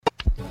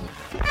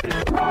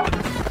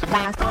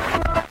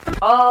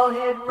All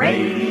Hit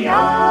Radio.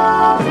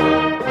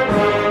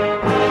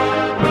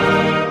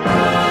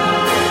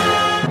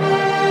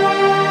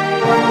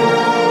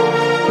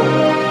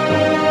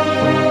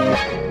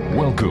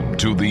 Welcome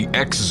to the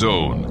X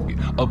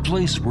Zone, a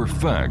place where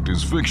fact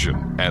is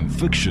fiction and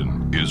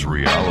fiction is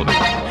reality.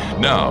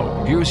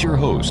 Now, here's your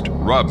host,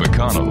 Rob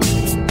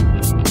McConnell.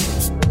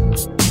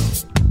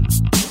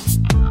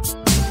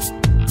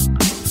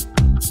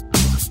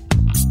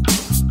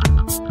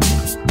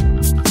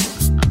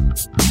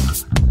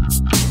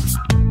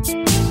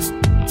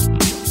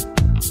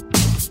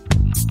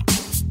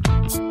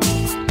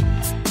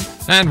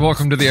 And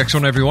welcome to the X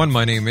Zone, everyone.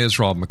 My name is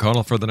Rob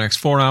McConnell. For the next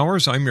 4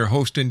 hours, I'm your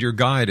host and your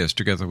guide as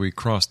together we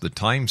cross the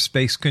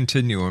time-space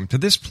continuum to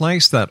this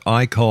place that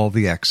I call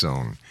the X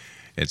Zone.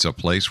 It's a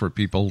place where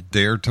people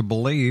dare to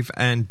believe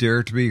and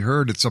dare to be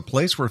heard. It's a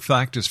place where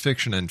fact is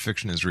fiction and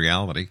fiction is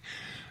reality.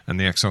 And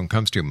the X Zone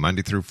comes to you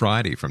Monday through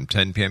Friday from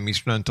 10 p.m.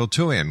 Eastern until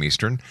 2 a.m.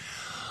 Eastern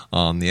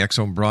on the X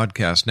Zone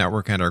Broadcast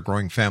Network and our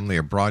growing family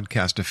of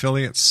broadcast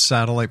affiliates,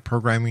 satellite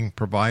programming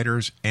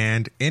providers,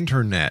 and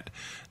internet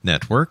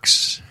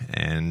networks.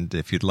 And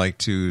if you'd like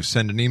to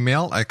send an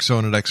email,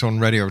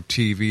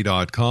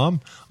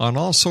 xzone@xzoneradiotv.com, on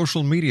all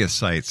social media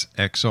sites,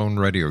 Xzone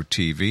Radio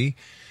TV,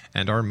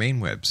 and our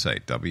main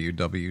website,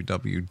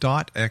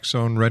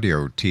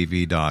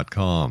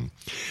 www.xzoneradiotv.com.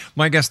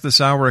 My guest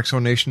this hour,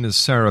 Exonation, is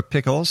Sarah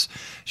Pickles.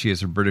 She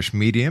is a British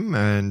medium,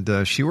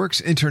 and she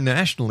works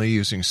internationally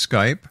using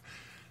Skype,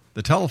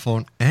 the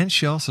telephone, and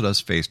she also does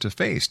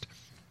face-to-face.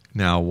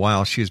 Now,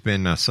 while she's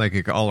been a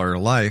psychic all her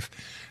life,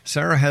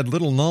 Sarah had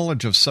little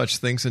knowledge of such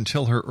things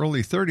until her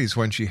early 30s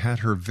when she had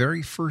her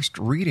very first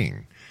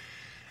reading.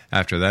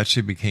 After that,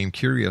 she became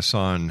curious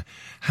on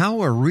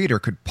how a reader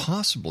could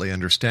possibly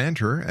understand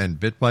her, and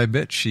bit by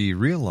bit, she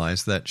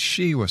realized that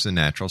she was a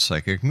natural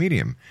psychic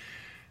medium.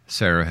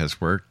 Sarah has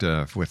worked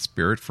with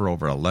spirit for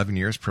over 11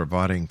 years,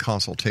 providing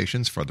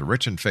consultations for the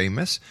rich and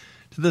famous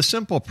to the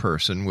simple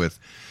person with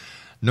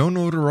no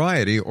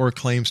notoriety or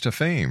claims to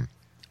fame.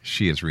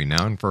 She is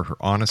renowned for her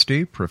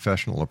honesty,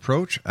 professional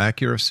approach,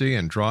 accuracy,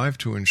 and drive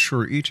to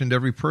ensure each and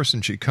every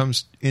person she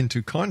comes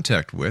into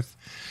contact with,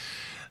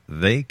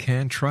 they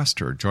can trust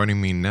her. Joining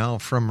me now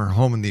from her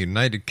home in the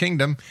United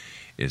Kingdom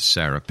is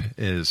Sarah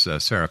Pickles.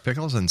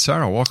 And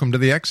Sarah, welcome to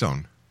the X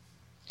Zone.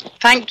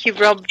 Thank you,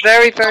 Rob,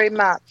 very, very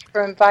much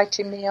for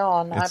inviting me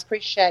on. I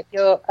appreciate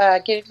your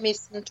giving me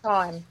some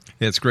time.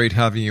 It's great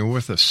having you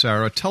with us,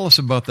 Sarah. Tell us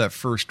about that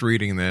first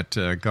reading that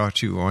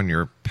got you on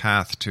your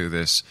path to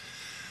this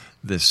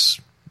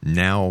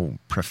now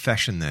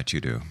profession that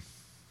you do.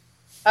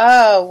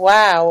 Oh,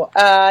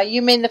 wow.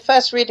 You mean the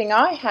first reading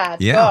I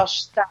had? Yeah.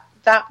 Gosh,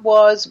 that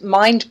was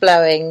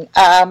mind-blowing.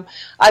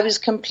 I was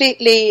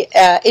completely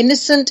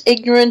innocent,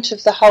 ignorant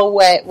of the whole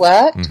way it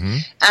worked. Mm-hmm.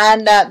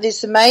 And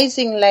this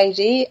amazing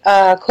lady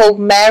called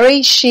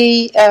Mary,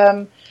 she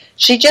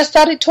just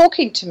started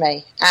talking to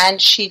me,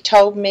 and she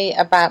told me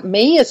about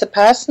me as a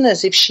person,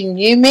 as if she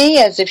knew me,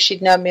 as if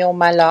she'd known me all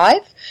my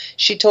life.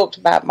 She talked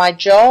about my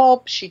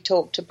job. She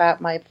talked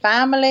about my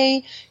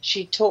family.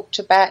 She talked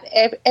about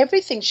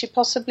everything she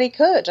possibly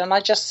could. And I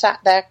just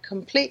sat there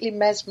completely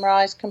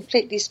mesmerized,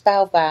 completely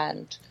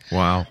spellbound.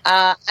 Wow.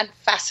 And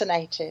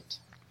fascinated.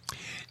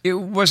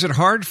 Was it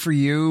hard for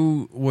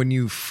you when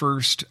you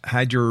first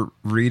had your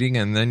reading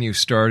and then you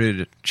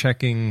started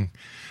checking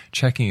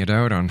it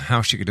out on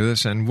how she could do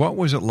this? And what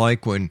was it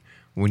like when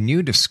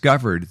you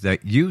discovered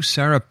that you,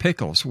 Sarah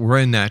Pickles, were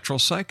a natural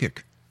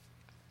psychic?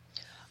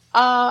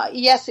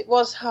 Yes, it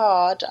was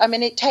hard. I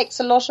mean, it takes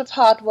a lot of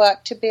hard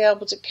work to be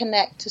able to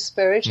connect to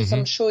spirit, as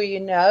I'm sure you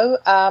know,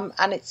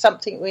 and it's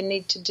something we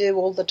need to do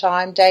all the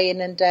time, day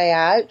in and day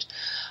out.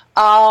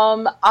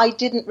 I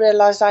didn't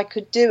realize I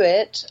could do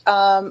it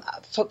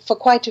for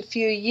quite a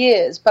few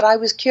years, but I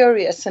was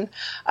curious, and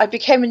I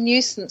became a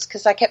nuisance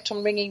because I kept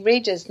on ringing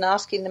readers and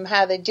asking them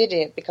how they did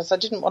it, because I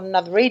didn't want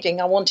another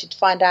reading. I wanted to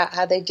find out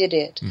how they did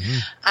it. Mm-hmm.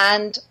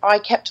 And I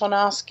kept on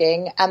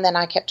asking, and then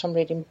I kept on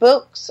reading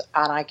books,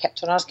 and I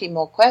kept on asking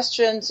more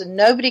questions, and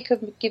nobody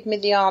could give me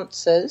the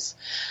answers.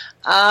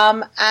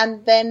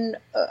 And then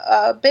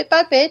bit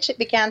by bit, it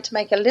began to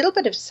make a little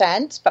bit of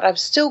sense, but I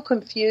was still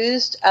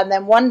confused. And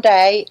then one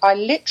day, I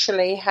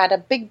literally had a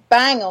big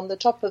bang on the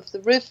top of the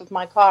roof of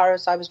my car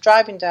as I was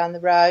driving down the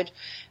road,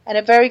 and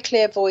a very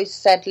clear voice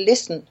said,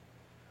 "Listen."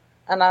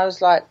 And I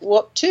was like,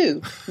 "What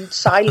to?" And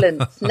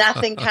silence.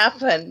 Nothing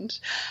happened.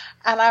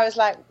 And I was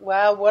like,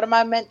 well, what am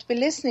I meant to be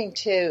listening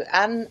to?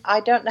 And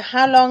I don't know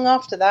how long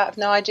after that, I have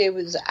no idea, it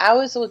was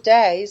hours or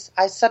days,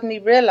 I suddenly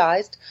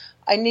realized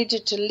I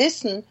needed to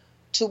listen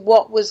to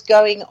what was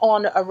going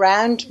on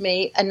around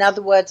me, in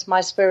other words,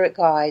 my spirit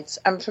guides.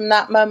 And from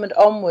that moment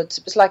onwards,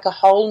 it was like a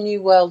whole new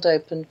world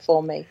opened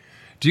for me.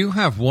 Do you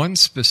have one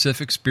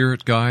specific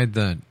spirit guide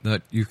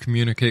that you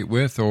communicate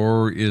with,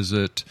 or is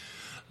it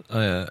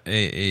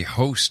a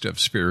host of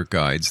spirit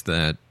guides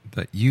that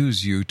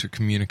use you to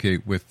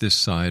communicate with this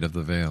side of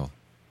the veil?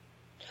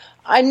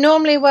 I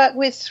normally work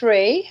with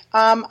 3.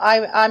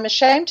 I'm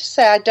ashamed to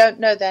say I don't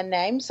know their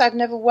names. I've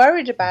never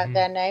worried about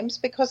their names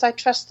because I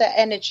trust their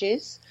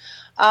energies.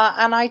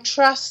 And I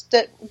trust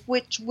that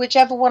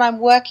whichever one I'm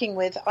working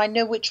with, I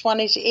know which one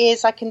it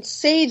is. I can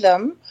see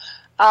them,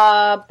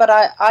 but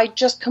I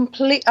just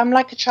I'm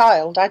like a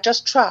child. I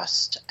just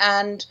trust.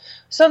 And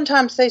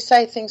sometimes they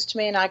say things to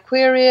me and I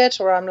query it,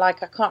 or I'm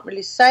like, I can't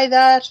really say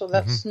that, or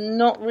that's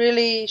not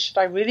really, should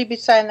I really be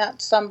saying that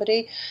to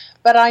somebody?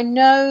 But I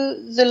know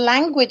the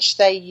language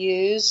they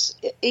use,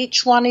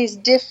 each one is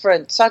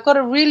different. So I've got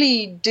a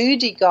really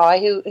doody guy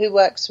who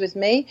works with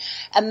me,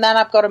 and then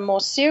I've got a more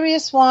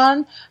serious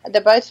one. They're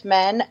both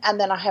men,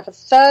 and then I have a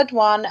third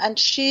one, and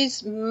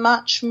she's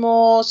much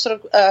more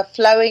sort of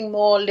flowing,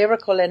 more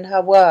lyrical in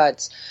her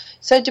words.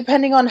 So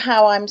depending on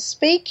how I'm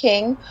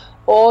speaking,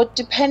 or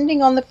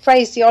depending on the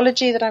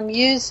phraseology that I'm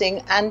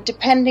using, and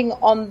depending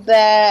on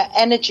their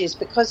energies,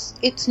 because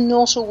it's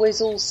not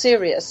always all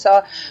serious.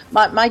 So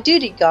my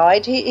duty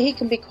guide, he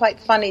can be quite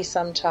funny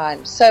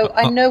sometimes. So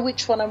I know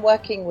which one I'm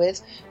working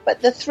with,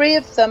 but the 3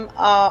 of them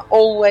are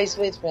always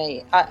with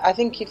me. I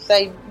think if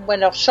they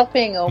went off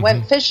shopping or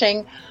went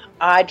fishing,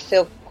 I'd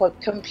feel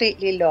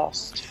completely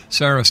lost.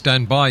 Sarah,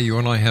 stand by. You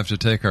and I have to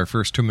take our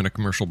first 2-minute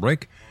commercial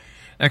break.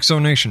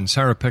 Exonation,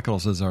 Sarah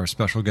Pickles is our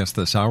special guest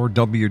this hour.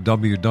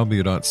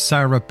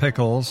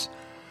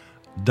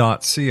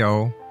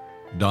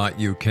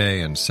 www.sarahpickles.co.uk.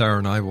 And Sarah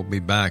and I will be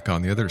back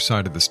on the other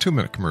side of this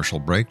 2-minute commercial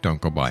break.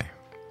 Don't go by.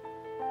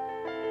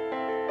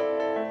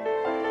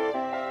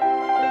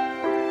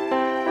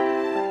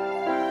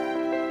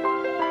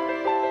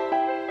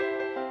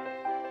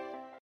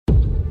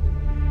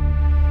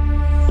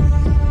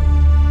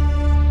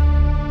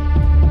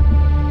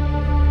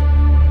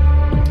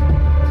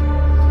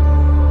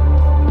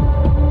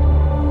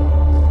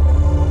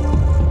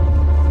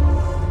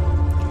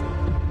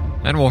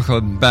 And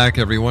welcome back,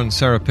 everyone.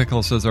 Sarah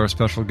Pickles is our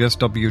special guest,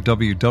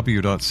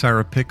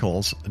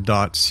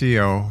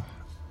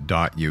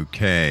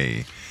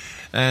 www.sarahpickles.co.uk.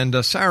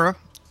 And Sarah,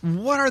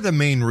 what are the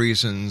main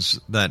reasons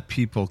that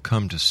people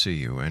come to see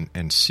you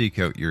and seek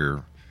out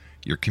your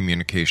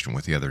communication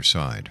with the other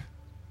side?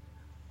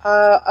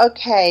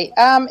 Okay.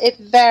 It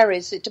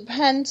varies. It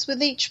depends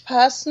with each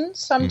person.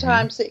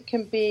 Sometimes it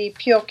can be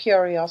pure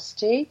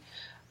curiosity.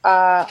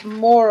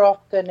 More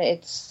often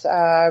it's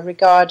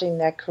regarding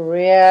their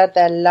career,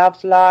 their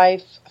love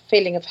life, a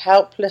feeling of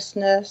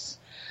helplessness,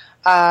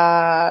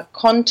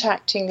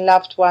 contacting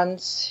loved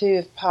ones who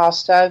have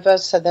passed over,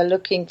 so they're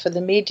looking for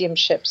the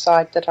mediumship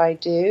side that I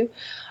do.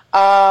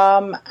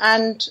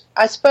 And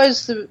I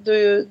suppose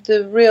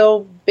the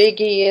real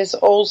biggie is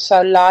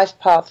also life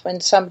path.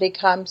 When somebody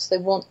comes, they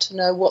want to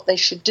know what they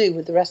should do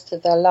with the rest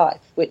of their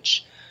life,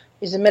 which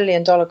is $1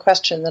 million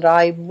question that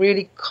I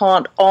really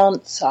can't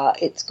answer.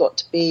 It's got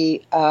to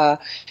be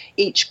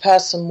each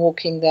person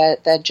walking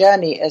their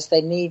journey as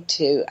they need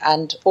to,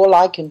 and all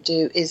I can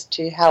do is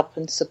to help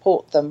and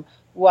support them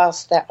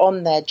whilst they're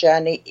on their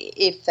journey,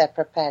 if they're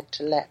prepared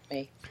to let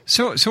me.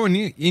 So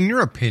in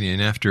your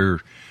opinion,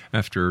 after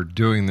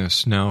doing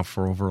this now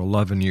for over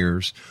 11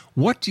 years,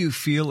 what do you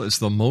feel is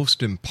the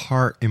most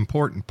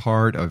important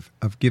part of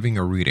giving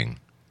a reading?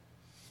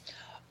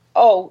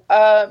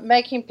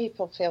 Making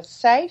people feel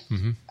safe,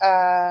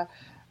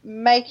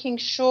 making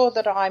sure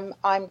that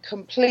I'm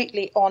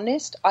completely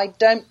honest. I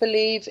don't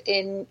believe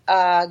in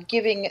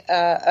giving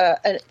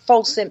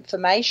false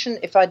information.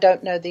 If I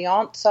don't know the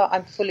answer,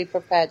 I'm fully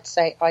prepared to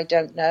say I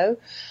don't know.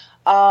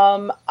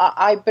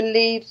 I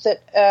believe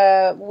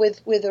that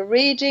with a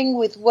reading,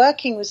 with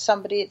working with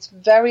somebody, it's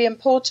very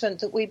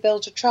important that we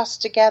build a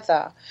trust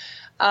together.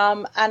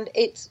 And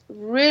it's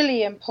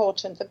really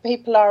important that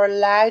people are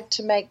allowed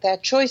to make their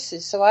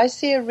choices. So I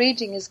see a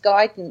reading as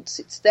guidance.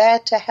 It's there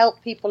to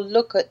help people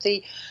look at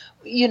the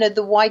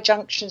Y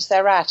junctions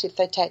they're at. If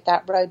they take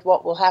that road,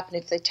 what will happen?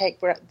 If they take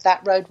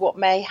that road, what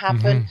may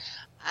happen?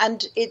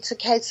 And it's a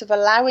case of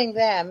allowing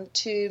them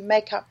to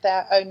make up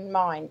their own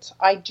minds.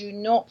 I do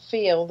not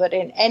feel that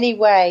in any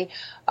way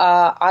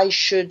I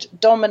should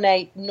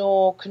dominate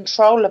nor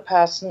control a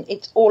person.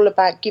 It's all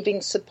about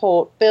giving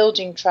support,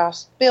 building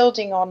trust,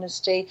 building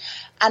honesty,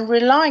 and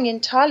relying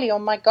entirely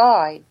on my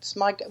guides.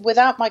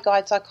 Without my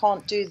guides, I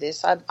can't do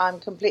this. I'm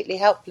completely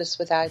helpless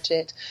without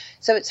it.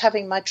 So it's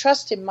having my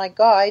trust in my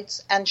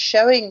guides and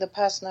showing the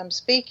person I'm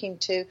speaking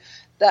to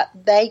that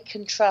they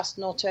can trust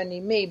not only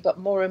me, but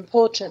more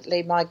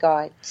importantly, my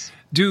guides.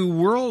 Do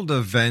world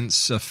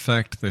events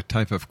affect the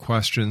type of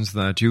questions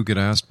that you get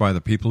asked by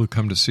the people who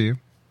come to see you?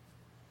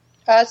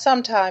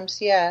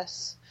 Sometimes,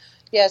 yes.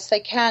 Yes, they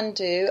can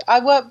do.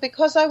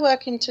 Because I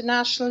work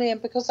internationally and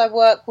because I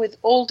work with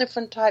all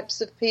different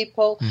types of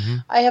people.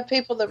 I have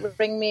people that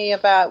ring me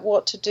about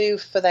what to do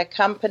for their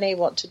company,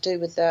 what to do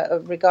with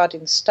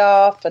regarding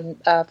staff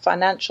and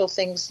financial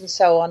things and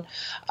so on.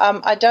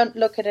 I don't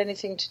look at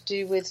anything to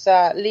do with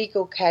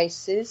legal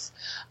cases.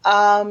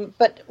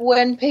 But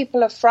when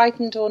people are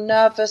frightened or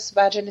nervous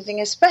about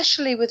anything,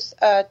 especially with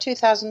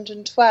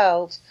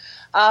 2012,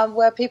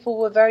 where people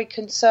were very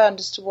concerned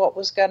as to what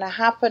was going to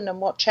happen and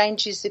what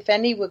changes, if any,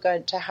 many were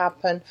going to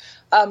happen,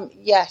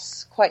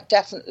 yes, quite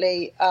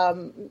definitely,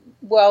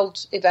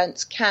 world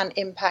events can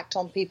impact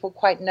on people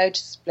quite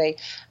noticeably.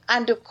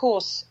 And of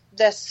course,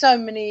 there's so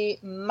many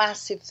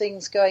massive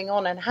things going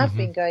on and have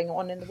been going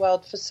on in the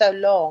world for so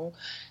long.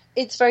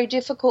 It's very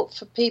difficult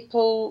for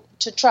people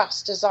to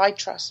trust, as I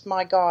trust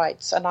my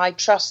guides, and I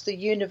trust the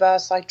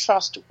universe. I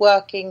trust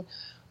working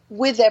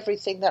with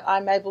everything that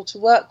I'm able to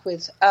work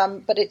with.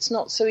 But it's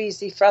not so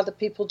easy for other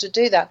people to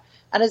do that.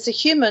 And as a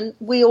human,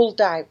 we all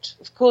doubt.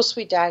 Of course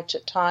we doubt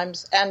at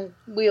times, and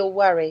we all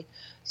worry.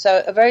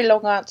 So a very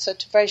long answer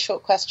to a very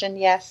short question,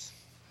 yes.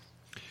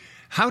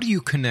 How do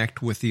you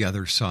connect with the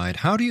other side?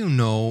 How do you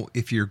know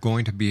if you're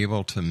going to be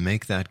able to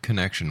make that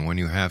connection when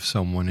you have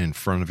someone in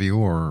front of you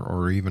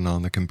or even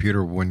on the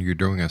computer when you're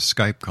doing a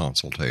Skype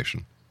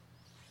consultation?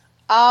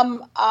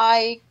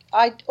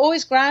 I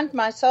always ground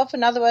myself.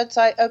 In other words,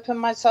 I open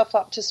myself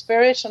up to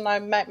spirit, and I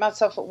make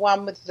myself at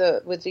one with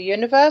the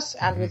universe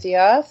and with the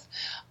earth.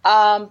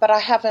 But I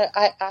have a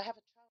concern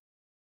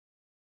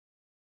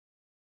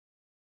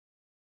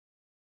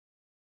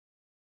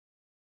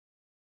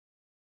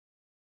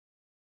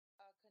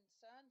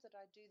that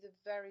I do the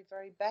very,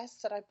 very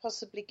best that I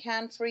possibly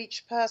can for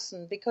each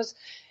person, because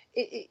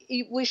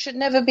we should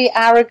never be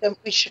arrogant.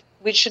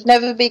 We should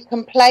never be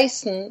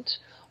complacent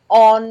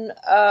on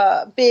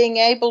being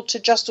able to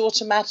just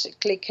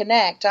automatically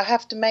connect. I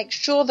have to make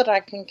sure that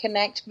I can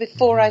connect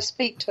before I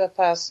speak to a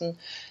person.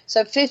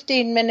 So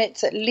 15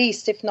 minutes at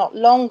least, if not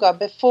longer,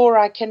 before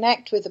I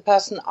connect with a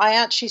person, I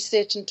actually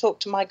sit and talk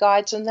to my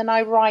guides, and then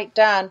I write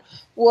down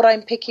what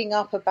I'm picking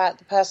up about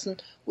the person,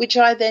 which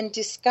I then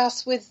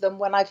discuss with them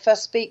when I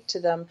first speak to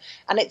them.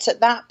 And it's at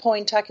that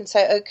point I can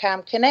say, okay,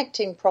 I'm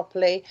connecting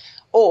properly,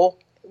 or,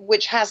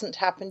 which hasn't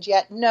happened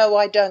yet, no,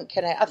 I don't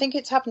connect. I think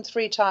it's happened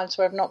 3 times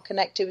where I've not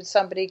connected with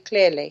somebody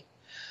clearly.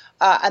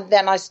 And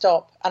then I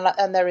stop,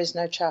 and there is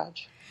no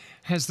charge.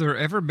 Has there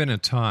ever been a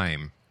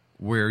time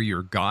where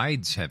your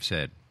guides have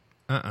said,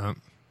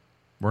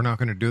 we're not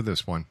going to do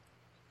this one?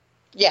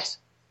 Yes.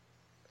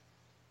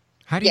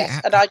 How do you?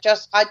 Yes, and I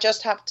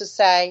just have to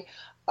say,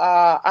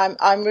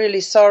 I'm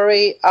really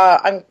sorry.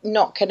 I'm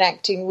not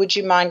connecting. Would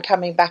you mind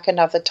coming back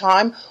another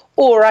time?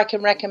 Or I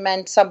can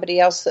recommend somebody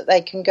else that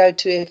they can go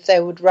to if they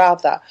would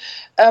rather.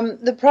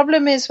 The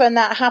problem is when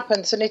that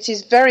happens, and it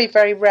is very,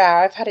 very rare.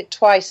 I've had it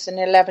twice in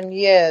 11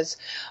 years.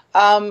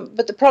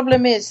 But the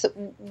problem is that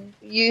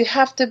you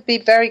have to be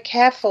very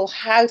careful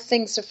how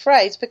things are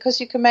phrased,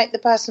 because you can make the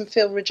person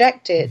feel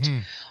rejected.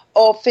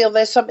 Or feel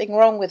there's something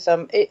wrong with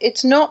them.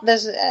 It's not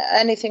there's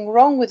anything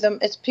wrong with them.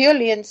 It's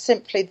purely and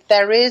simply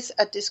there is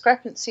a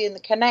discrepancy in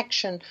the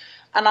connection.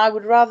 And I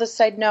would rather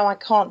say, no, I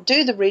can't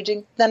do the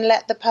reading than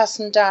let the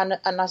person down.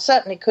 And I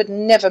certainly could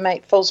never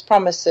make false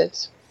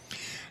promises.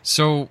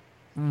 So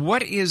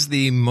what is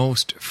the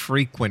most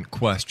frequent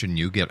question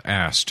you get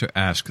asked to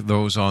ask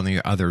those on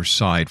the other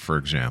side, for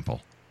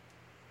example?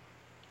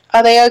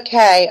 Are they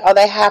okay? Are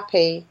they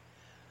happy?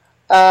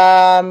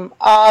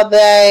 Are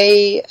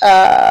they,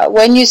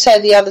 when you say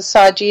the other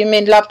side, do you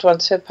mean loved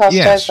ones who have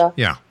passed over?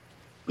 Yeah.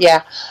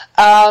 Yeah.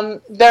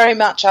 Very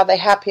much. Are they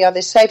happy? Are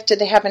they safe? Do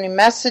they have any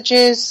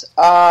messages?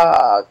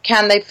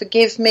 Can they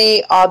forgive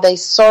me? Are they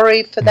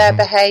sorry for their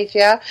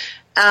behavior?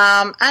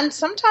 And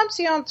sometimes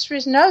the answer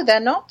is no, they're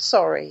not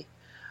sorry.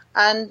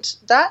 And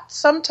that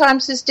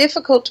sometimes is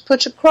difficult to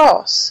put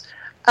across.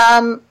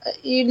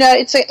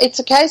 It's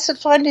a case of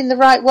finding the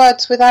right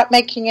words without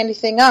making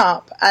anything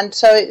up. And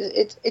so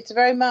it's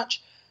very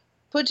much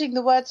putting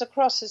the words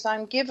across as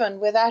I'm given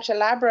without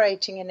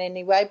elaborating in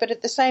any way, but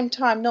at the same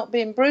time not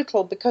being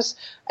brutal, because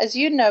as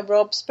you know,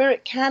 Rob,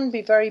 spirit can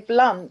be very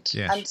blunt.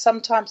 Yes. And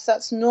sometimes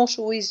that's not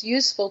always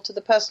useful to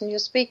the person you're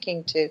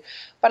speaking to.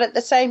 But at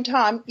the same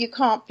time, you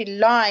can't be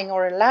lying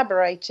or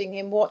elaborating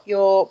in what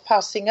you're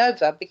passing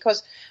over,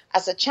 because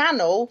as a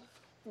channel,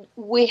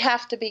 we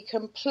have to be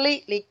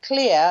completely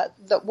clear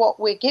that what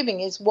we're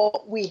giving is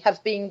what we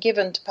have been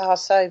given to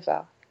pass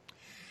over.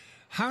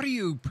 How do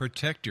you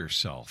protect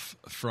yourself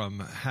from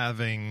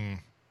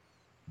having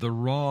the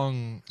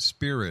wrong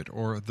spirit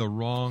or the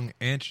wrong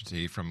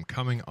entity from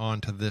coming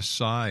onto this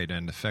side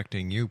and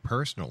affecting you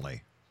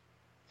personally?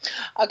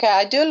 Okay,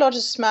 I do a lot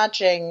of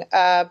smudging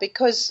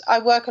because I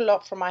work a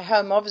lot from my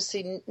home,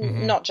 obviously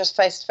not just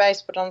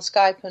face-to-face, but on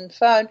Skype and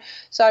phone.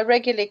 So I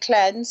regularly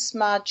cleanse,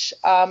 smudge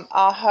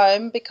our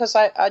home, because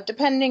I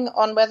depending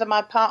on whether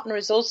my partner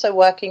is also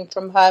working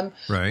from home,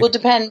 will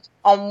depend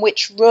on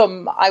which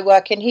room I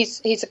work in.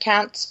 He's a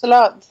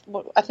counsellor,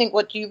 I think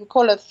what you would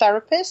call a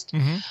therapist.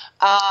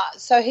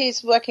 So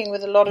he's working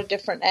with a lot of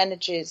different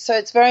energies. So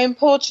it's very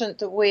important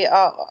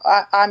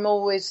that I'm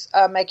always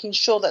making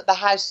sure that the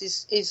house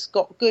is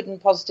got good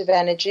and positive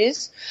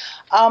energies.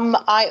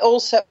 I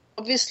also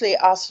obviously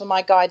ask for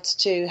my guides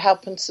to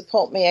help and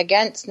support me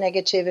against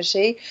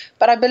negativity,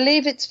 but I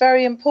believe it's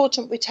very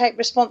important we take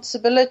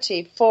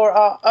responsibility for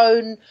our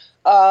own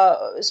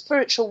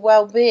spiritual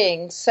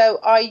well-being.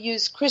 So I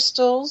use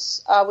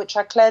crystals, which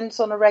I cleanse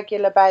on a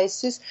regular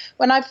basis.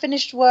 When I've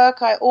finished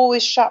work, I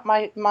always shut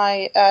my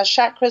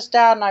chakras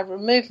down. I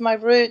remove my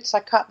roots. I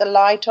cut the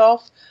light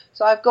off.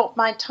 So I've got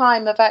my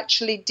time of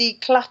actually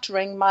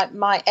decluttering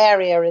my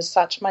area as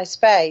such, my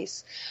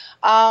space.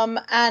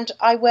 And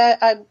I wear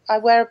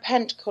a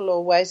pentacle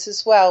always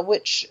as well,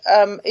 which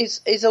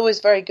is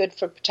always very good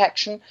for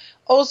protection.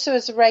 Also,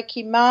 as a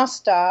Reiki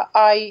master,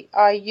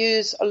 I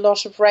use a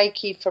lot of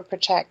Reiki for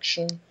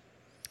protection.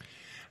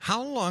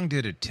 How long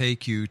did it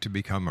take you to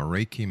become a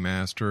Reiki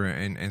master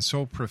and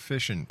so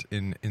proficient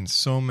in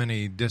so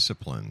many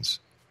disciplines?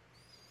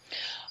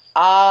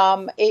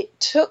 It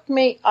took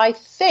me, I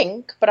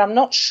think, but I'm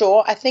not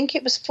sure, I think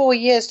it was 4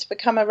 years to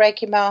become a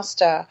Reiki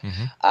master.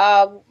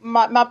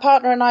 My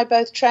partner and I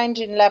both trained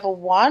in level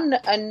 1,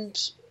 and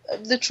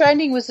the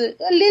training was a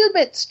little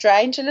bit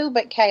strange, a little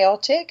bit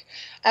chaotic,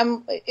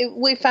 and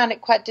we found it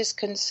quite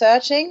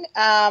disconcerting.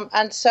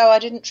 And so I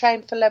didn't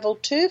train for level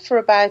 2 for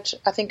about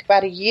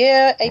a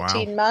year,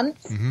 18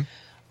 months.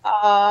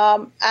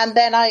 And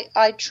then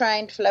I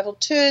trained for level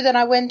 2. Then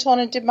I went on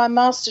and did my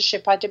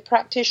mastership. I did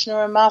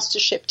practitioner and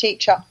mastership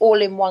teacher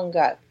all in one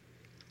go.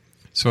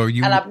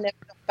 And I've never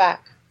looked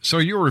back. So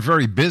you were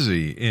very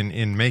busy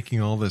in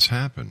making all this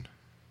happen.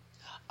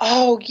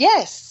 Oh,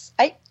 yes.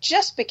 It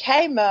just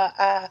became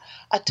a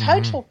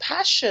total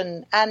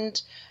passion.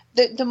 And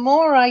the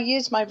more I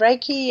use my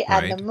Reiki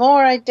and the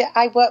more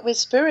I work with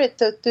spirit,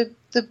 the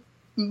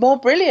more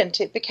brilliant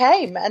it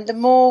became and the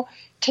more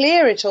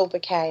clear it all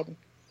became.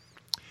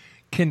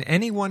 Can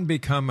anyone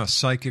become a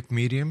psychic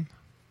medium?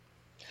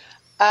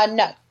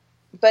 No,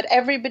 but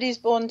everybody's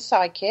born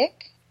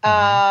psychic.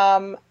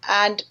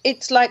 And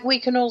it's like we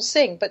can all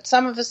sing, but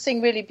some of us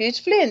sing really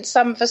beautifully and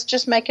some of us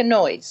just make a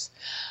noise.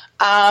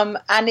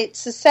 And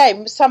it's the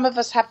same. Some of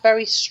us have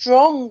very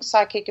strong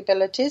psychic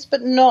abilities,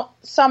 but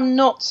some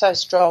not so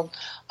strong.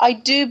 I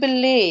do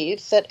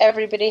believe that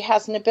everybody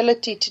has an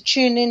ability to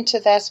tune into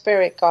their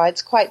spirit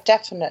guides, quite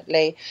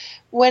definitely.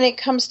 When it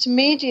comes to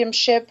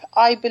mediumship,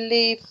 I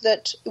believe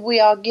that we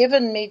are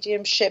given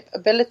mediumship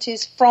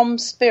abilities from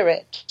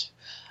spirit.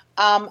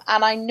 And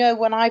I know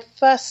when I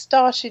first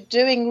started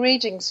doing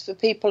readings for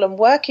people and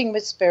working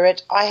with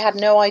spirit, I had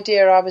no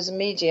idea I was a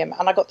medium.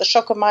 And I got the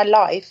shock of my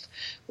life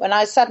when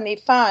I suddenly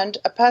found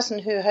a person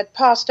who had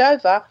passed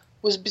over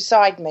was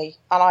beside me.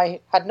 And I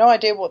had no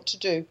idea what to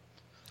do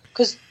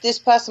because this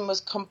person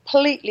was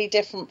completely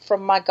different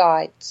from my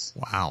guides.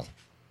 Wow.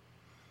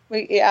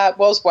 It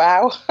was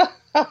wow.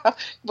 It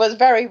was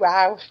very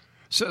wow.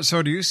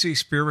 So do you see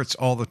spirits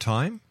all the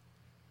time?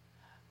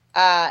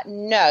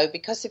 No,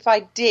 because if I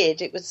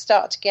did, it would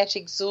start to get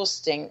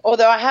exhausting.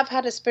 Although I have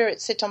had a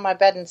spirit sit on my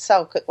bed and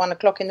sulk at 1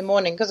 o'clock in the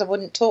morning because I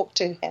wouldn't talk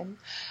to him.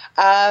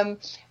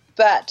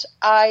 But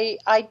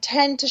I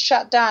tend to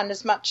shut down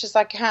as much as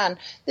I can.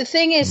 The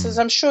thing is, as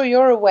I'm sure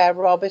you're aware,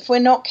 Rob, if we're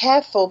not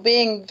careful,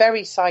 being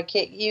very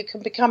psychic, you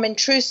can become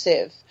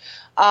intrusive.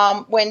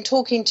 When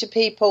talking to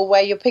people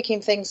where you're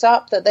picking things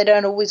up that they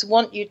don't always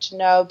want you to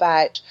know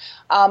about.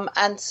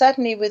 And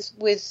certainly with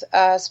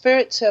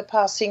spirits who are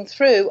passing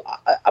through,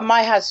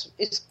 my house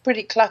is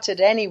pretty cluttered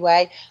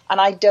anyway,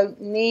 and I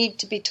don't need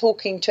to be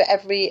talking to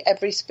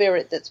every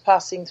spirit that's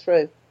passing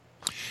through.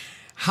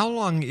 How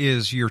long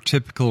is your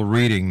typical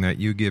reading that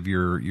you give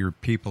your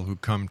people who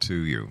come to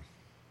you?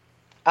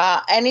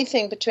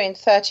 Anything between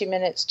 30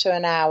 minutes to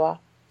an hour.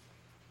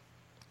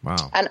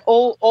 Wow. And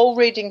all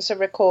readings are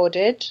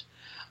recorded.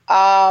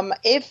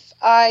 If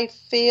I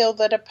feel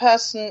that a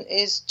person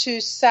is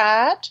too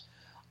sad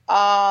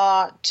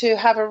to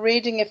have a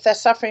reading, if they're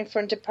suffering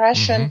from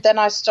depression, then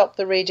I stop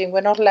the reading.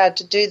 We're not allowed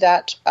to do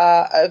that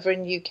over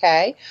in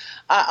UK.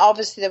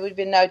 Obviously, there would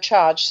be no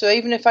charge. So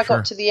even if I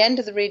got to the end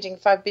of the reading,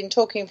 if I've been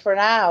talking for an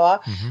hour,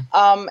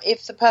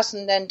 if the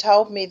person then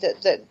told me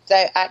that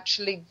they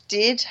actually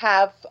did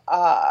have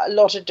a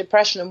lot of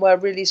depression and were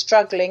really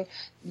struggling,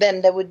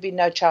 then there would be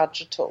no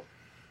charge at all.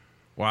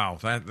 Wow,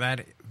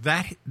 that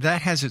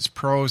has its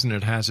pros and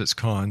it has its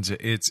cons.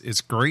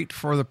 It's great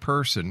for the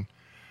person,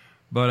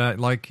 but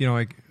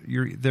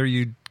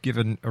you give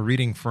a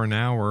reading for an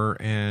hour,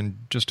 and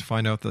just to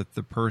find out that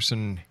the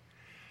person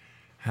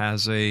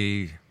is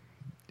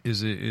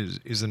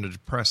in a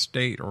depressed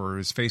state or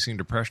is facing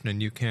depression,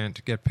 and you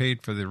can't get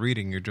paid for the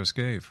reading you just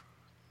gave.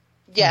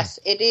 Yes,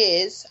 it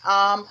is.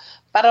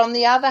 But on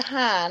the other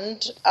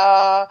hand,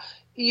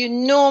 you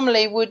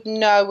normally would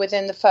know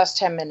within the first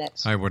 10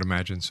 minutes. I would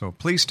imagine so.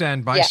 Please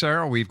stand by,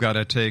 Sarah. We've got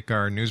to take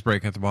our news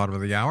break at the bottom of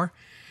the hour.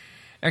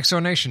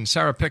 Exonation,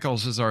 Sarah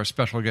Pickles is our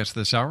special guest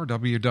this hour.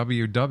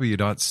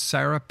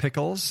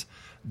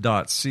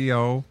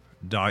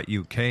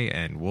 www.sarahpickles.co.uk.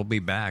 And we'll be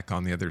back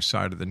on the other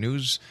side of the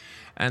news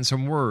and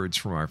some words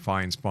from our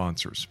fine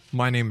sponsors.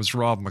 My name is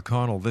Rob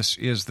McConnell. This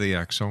is the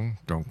X Zone.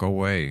 Don't go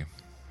away.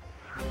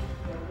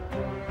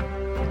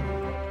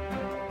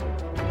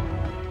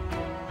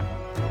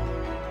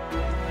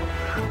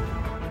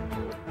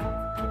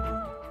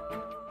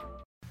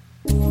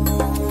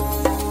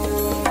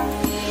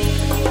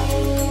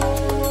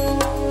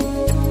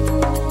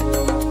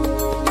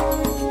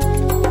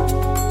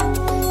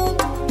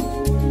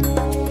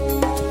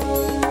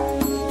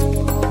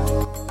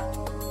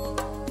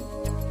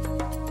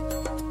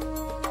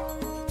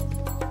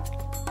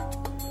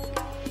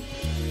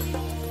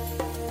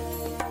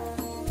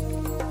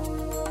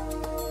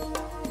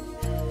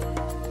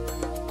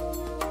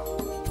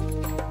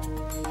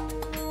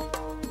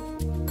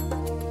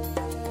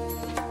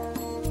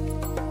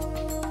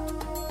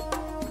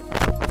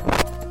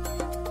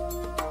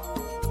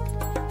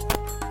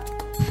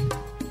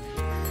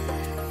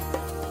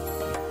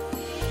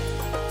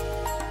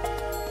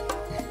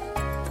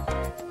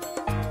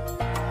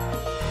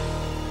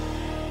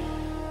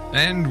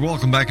 And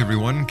welcome back,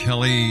 everyone.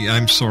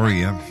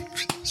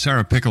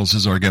 Sarah Pickles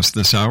is our guest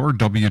this hour.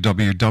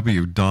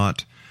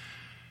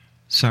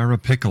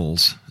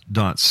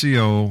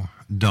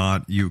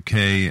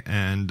 www.sarahpickles.co.uk.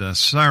 And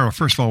Sarah,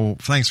 first of all,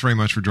 thanks very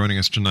much for joining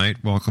us tonight.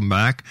 Welcome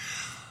back.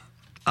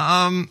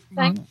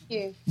 Thank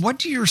you. What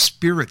do your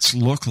spirits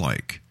look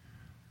like?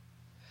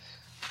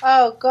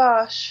 Oh,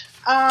 gosh.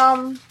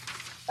 I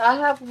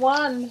have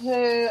one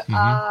who...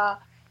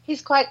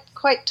 he's quite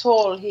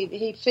tall.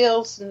 He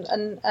feels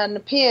and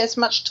appears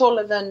much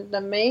taller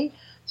than me.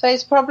 So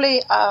he's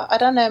probably, I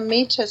don't know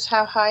meters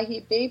how high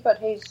he'd be, but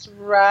he's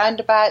round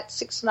about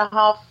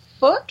 6.5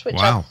 foot, which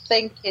wow. I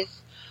think is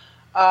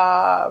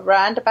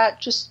round about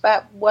just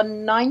about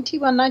 190,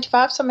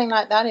 195, something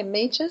like that in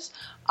meters.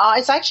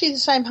 It's actually the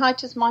same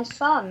height as my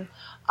son.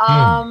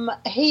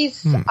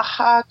 He's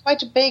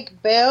quite a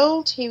big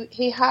build.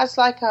 He has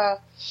like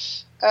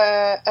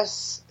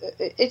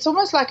it's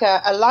almost like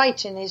a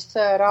light in his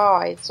third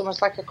eye. It's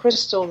almost like a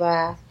crystal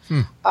there.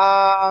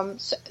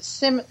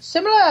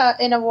 Similar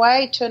in a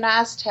way to an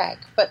Aztec,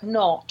 but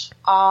not.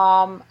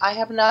 I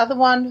have another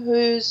one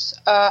who's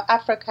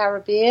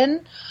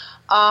Afro-Caribbean.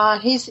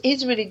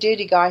 He's a really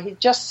duty guy. He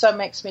just so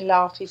makes me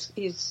laugh.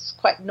 He's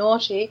quite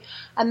naughty.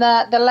 And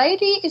the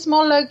lady is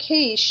more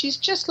low-key. She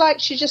just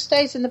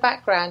stays in the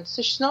background.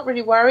 So she's not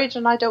really worried,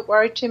 and I don't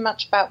worry too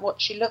much about what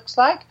she looks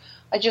like.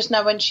 I just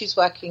know when she's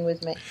working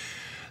with me.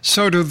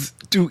 So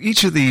do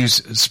each of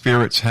these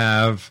spirits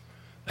have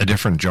a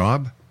different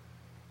job?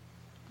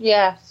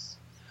 Yes.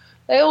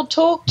 They all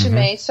talk to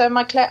me, so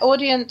my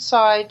clairaudient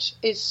side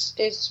is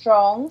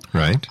strong.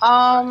 Right.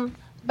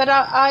 But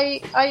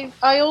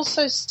I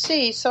also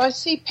see, so I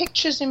see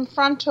pictures in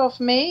front of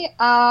me,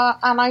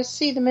 and I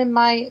see them in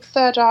my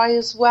third eye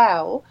as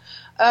well.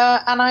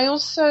 And I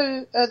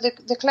also,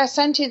 the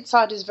clairsentient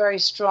side is very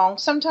strong.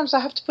 Sometimes I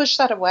have to push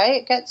that away.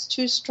 It gets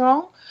too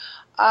strong.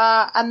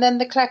 And then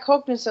the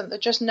claircognizant, the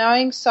just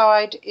knowing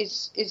side,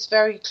 is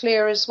very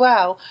clear as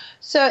well.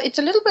 So it's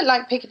a little bit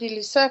like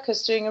Piccadilly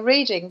Circus doing a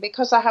reading,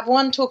 because I have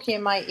one talking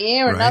in my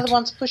ear, right. Another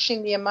one's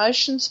pushing the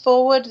emotions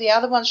forward, the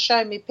other one's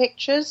showing me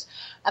pictures,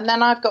 and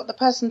then I've got the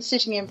person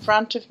sitting in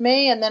front of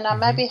me, and then I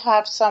maybe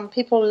have some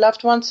people,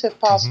 loved ones who have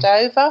passed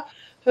over,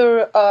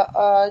 who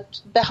are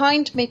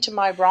behind me to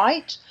my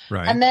right.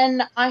 Right. And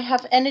then I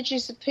have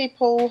energies of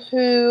people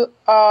who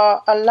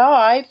are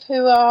alive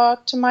who are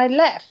to my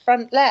left,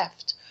 front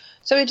left.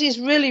 So it is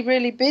really,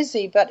 really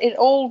busy, but it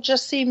all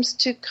just seems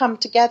to come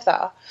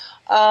together.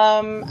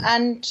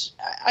 And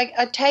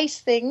I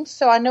taste things,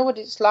 so I know what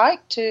it's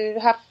like to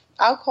have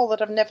alcohol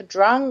that I've never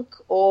drunk,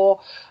 or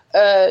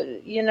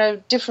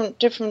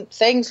different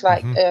things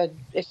like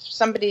if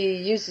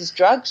somebody uses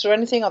drugs or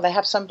anything, or they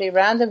have somebody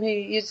around them who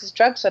uses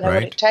drugs, I know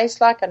what it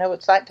tastes like. I know what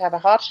it's like to have a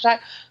heart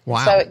attack. Wow.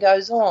 And so it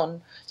goes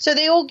on. So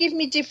they all give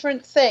me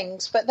different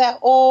things, but they're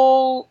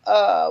all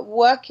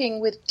working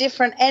with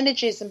different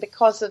energies, and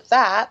because of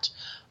that,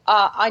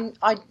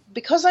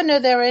 because I know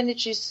their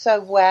energies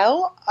so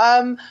well,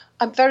 I'm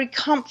very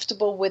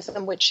comfortable with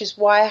them, which is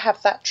why I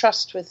have that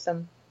trust with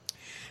them.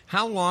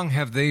 How long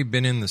have they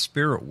been in the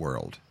spirit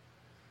world?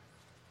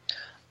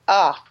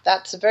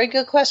 That's a very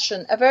good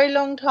question. A very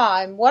long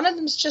time. One of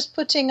them's just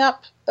putting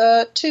up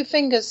 2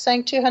 fingers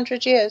saying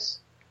 200 years.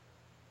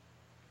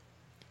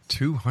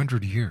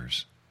 200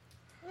 years?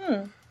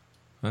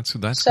 That's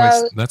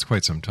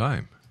quite some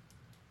time.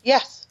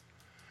 Yes.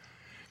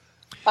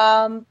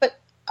 But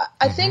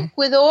I think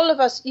with all of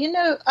us, I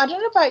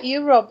don't know about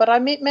you, Rob, but I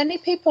meet many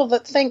people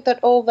that think that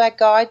all their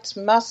guides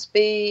must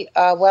be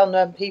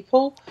well-known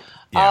people.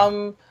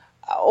 Yeah.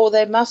 Or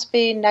they must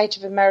be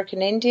Native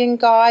American Indian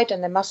guide,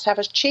 and they must have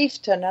a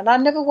chieftain. And I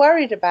never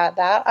worried about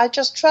that. I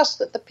just trust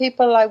that the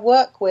people I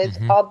work with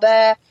are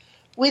there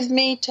with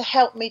me, to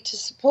help me, to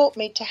support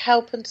me, to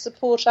help and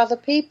support other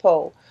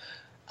people.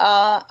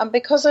 And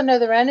because I know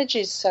their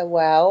energies so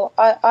well,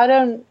 I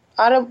don't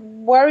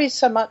worry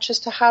so much as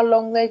to how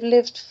long they've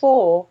lived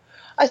for.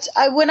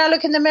 When I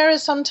look in the mirror,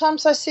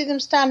 sometimes I see them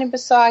standing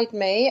beside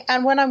me,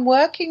 and when I'm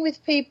working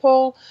with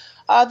people,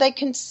 they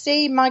can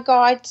see my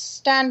guides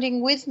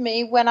standing with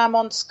me when I'm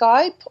on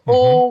Skype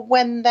or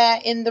when they're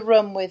in the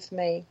room with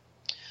me.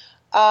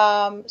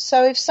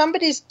 So if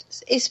somebody's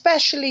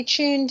especially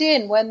tuned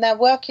in when they're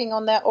working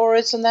on their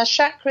auras and their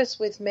chakras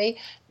with me,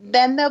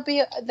 then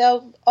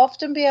they'll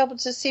often be able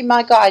to see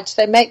my guides.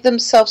 They make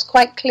themselves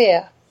quite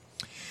clear.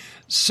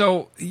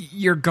 So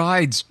your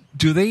guides,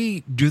 do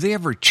they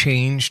ever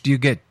change? Do you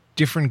get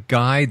different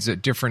guides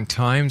at different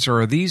times,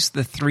 or are these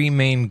the 3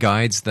 main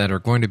guides that are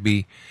going to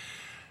be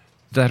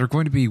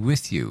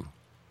with you?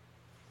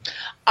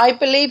 I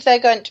believe they're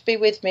going to be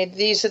with me.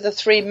 These are the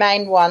 3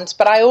 main ones,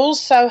 but I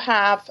also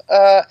have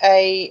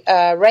a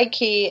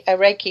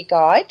Reiki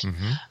guide,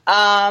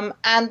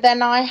 and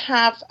then I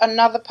have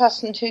another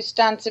person who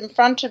stands in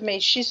front of me.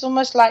 She's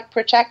almost like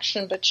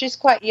protection, but she's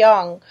quite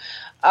young.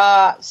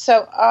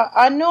 So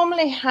I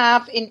normally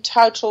have in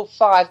total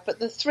 5, but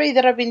the 3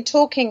 that I've been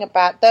talking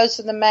about, those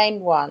are the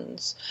main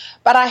ones.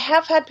 But I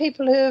have had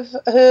people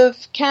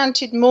who've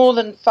counted more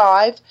than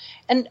 5.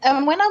 And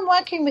when I'm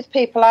working with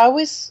people, I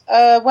always,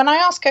 when I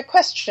ask a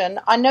question,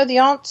 I know the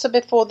answer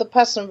before the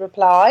person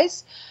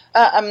replies.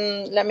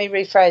 Let me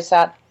rephrase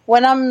that.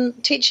 When I'm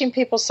teaching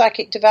people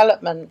psychic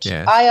development,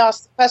 Yes. I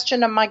ask the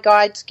question and my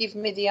guides give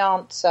me the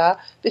answer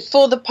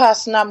before the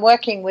person I'm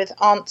working with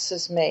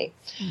answers me.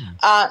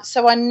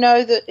 So I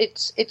know that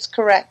it's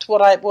correct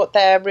what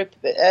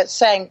they're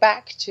saying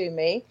back to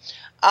me.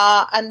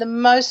 And the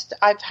most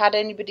I've had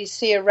anybody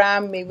see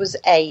around me was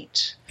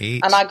 8.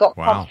 8? And I got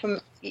wow.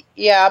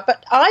 Yeah,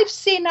 but I've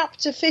seen up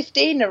to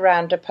 15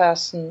 around a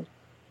person.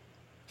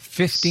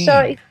 15?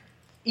 So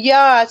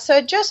yeah, so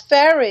it just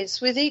varies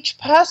with each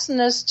person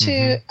as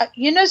to,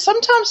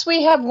 sometimes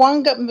we have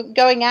one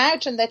going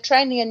out and they're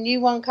training a new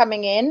one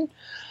coming in,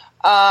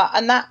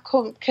 and that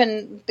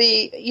can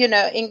be,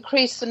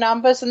 increase the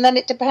numbers. And then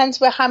it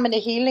depends how many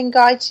healing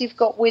guides you've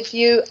got with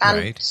you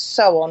and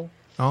so on.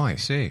 Oh, I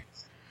see.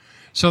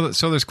 So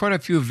there's quite a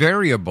few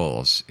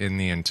variables in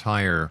the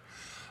entire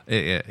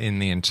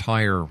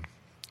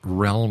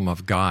realm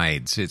of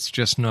guides. It's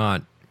just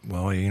not,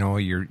 well,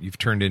 you've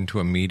turned into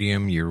a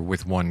medium, you're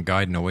with one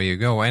guide and away you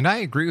go. And I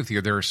agree with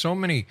you. There are so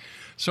many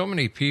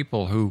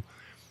people who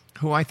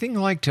I think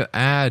like to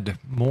add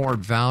more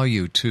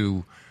value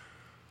to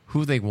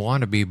who they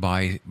want to be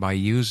by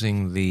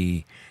using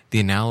the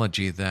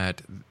analogy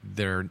that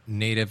they're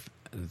Native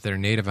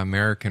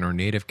American or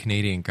Native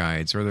Canadian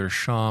guides, or they're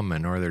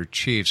shaman, or they're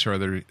chiefs, or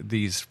they're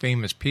these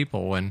famous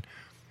people. And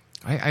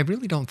I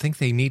really don't think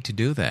they need to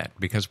do that,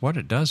 because what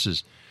it does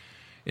is,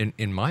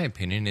 in my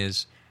opinion,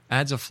 is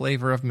adds a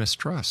flavor of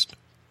mistrust.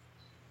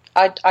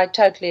 I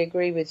totally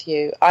agree with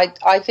you. I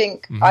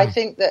think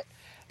that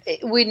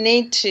we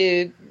need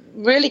to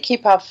really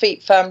keep our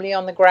feet firmly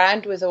on the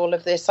ground with all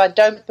of this. I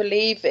don't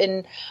believe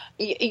in,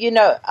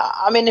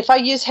 if I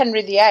use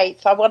Henry VIII,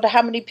 I wonder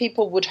how many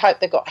people would hope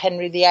they got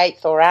Henry VIII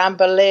or Anne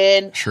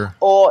Boleyn, sure,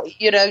 or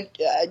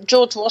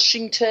George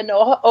Washington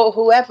or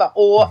whoever,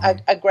 or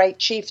a great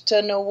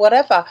chieftain or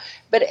whatever.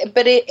 But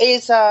it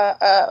is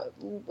a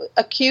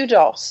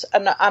kudos,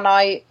 and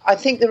I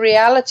think the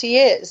reality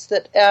is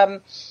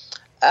that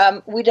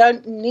we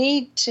don't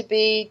need to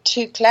be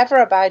too clever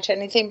about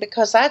anything,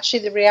 because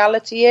actually the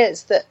reality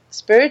is that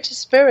spirit is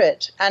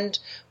spirit, and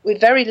we're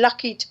very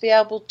lucky to be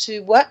able to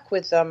work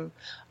with them.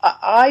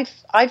 I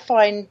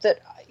find that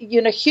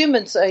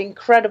humans are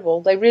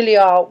incredible. They really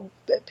are.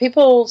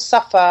 People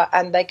suffer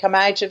and they come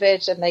out of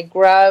it and they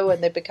grow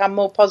and they become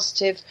more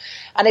positive.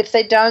 And if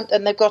they don't,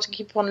 then they've got to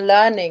keep on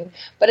learning.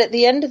 But at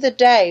the end of the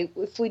day,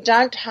 if we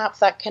don't have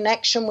that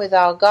connection with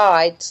our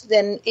guides,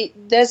 then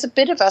there's a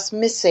bit of us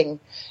missing.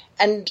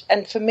 And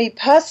for me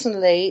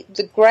personally,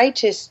 the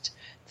greatest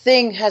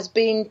thing has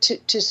been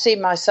to see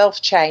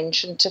myself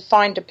change and to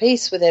find a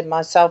peace within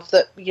myself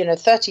that,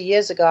 30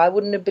 years ago I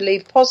wouldn't have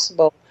believed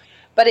possible.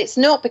 But it's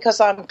not because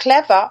I'm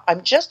clever.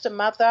 I'm just a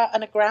mother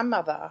and a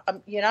grandmother.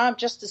 I'm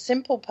just a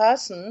simple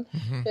person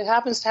who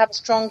happens to have a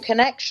strong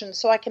connection,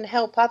 so I can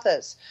help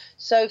others.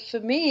 So for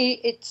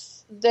me,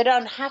 they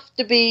don't have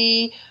to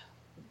be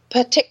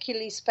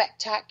particularly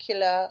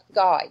spectacular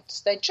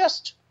guides. They're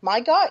just my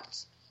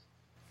guides.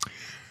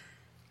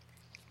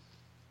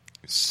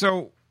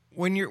 So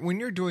when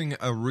you're doing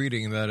a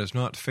reading that is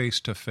not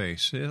face to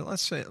face,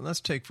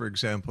 let's take for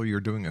example you're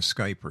doing a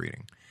Skype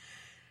reading.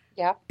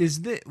 Yeah.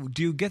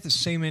 Do you get the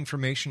same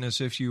information as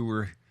if you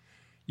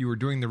were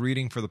doing the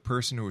reading for the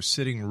person who was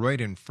sitting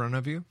right in front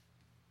of you?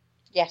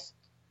 Yes,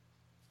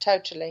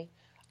 totally.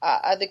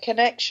 The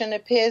connection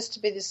appears to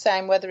be the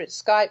same, whether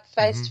it's Skype,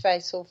 face to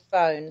face, or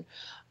phone.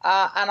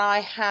 And I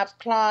have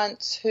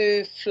clients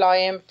who fly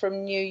in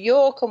from New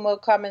York and will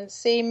come and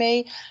see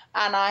me.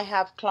 And I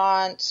have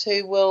clients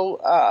who will,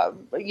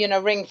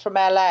 ring from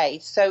LA.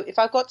 So if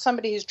I've got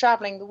somebody who's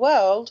traveling the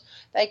world,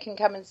 they can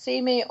come and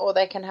see me, or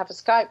they can have a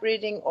Skype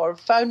reading or a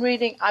phone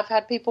reading. I've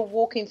had people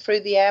walking through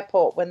the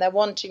airport when they're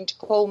wanting to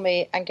call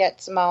me and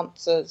get some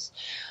answers.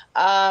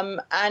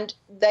 And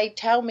they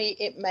tell me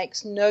it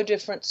makes no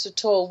difference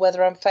at all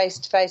whether I'm face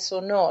to face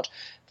or not.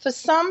 For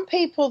some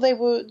people, they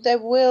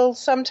will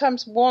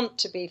sometimes want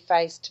to be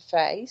face to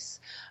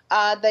face.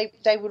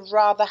 They would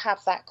rather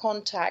have that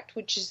contact,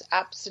 which is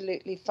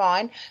absolutely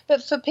fine.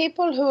 But for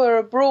people who are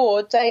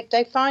abroad,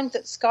 they find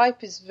that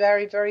Skype is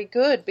very, very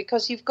good,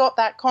 because you've got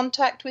that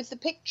contact with the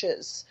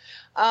pictures,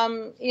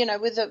 with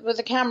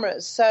the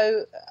cameras.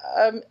 So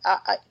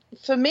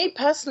for me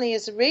personally,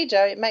 as a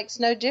reader, it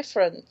makes no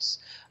difference.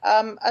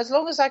 As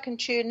long as I can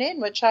tune in,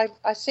 which I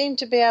seem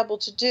to be able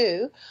to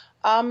do.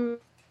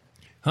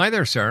 Hi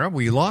there, Sarah.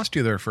 We lost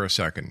you there for a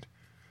second.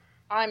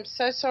 I'm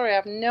so sorry. I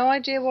have no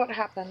idea what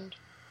happened.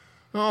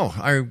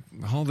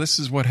 This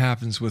is what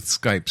happens with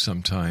Skype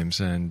sometimes.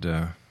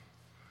 And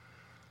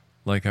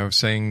like I was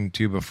saying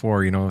to you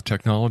before,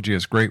 technology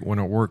is great when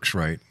it works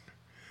right.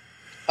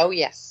 Oh,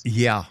 yes.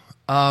 Yeah.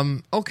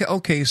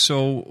 Okay.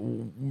 So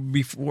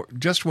before,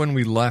 just when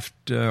we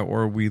left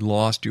or we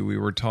lost you, we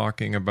were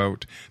talking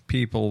about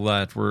people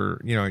that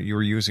were, you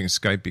were using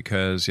Skype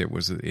because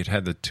it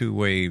had the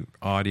two-way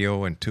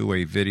audio and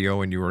two-way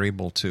video, and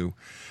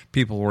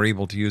people were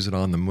able to use it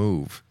on the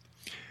move.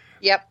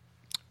 Yep.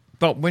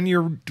 But when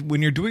you're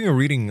doing a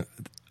reading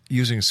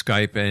using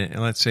Skype, and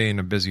let's say in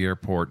a busy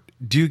airport,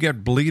 do you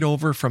get bleed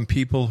over from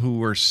people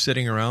who are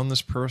sitting around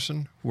this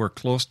person, who are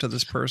close to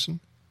this person?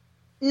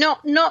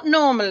 Not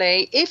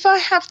normally. If I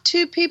have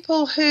two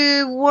people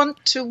who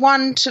want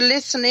one to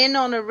listen in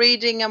on a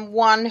reading and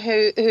one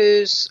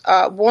who's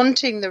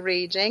wanting the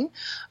reading,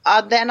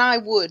 then I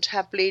would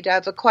have bleed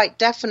over quite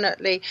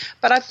definitely.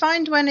 But I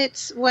find when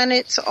it's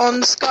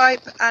on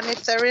Skype and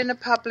if they're in a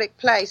public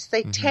place,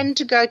 they tend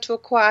to go to a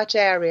quiet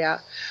area.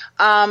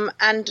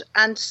 And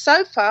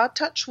so far,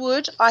 touch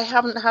wood, I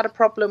haven't had a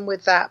problem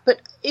with that.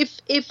 But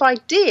if I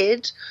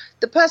did,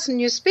 the person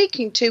you're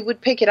speaking to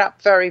would pick it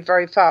up very,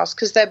 very fast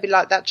because they'd be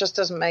like, that just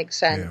doesn't make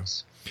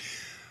sense. Yeah.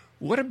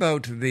 What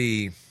about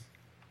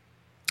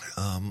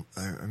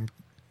I'm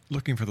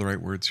looking for the right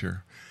words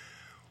here.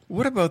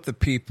 What about the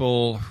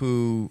people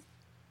who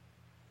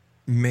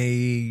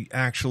may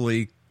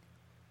actually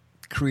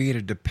create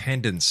a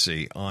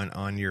dependency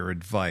on your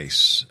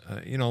advice?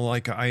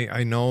 Like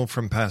I know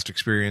from past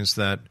experience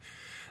that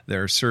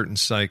there are certain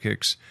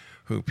psychics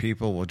who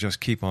people will just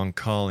keep on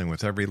calling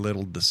with every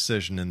little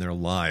decision in their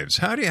lives.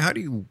 How do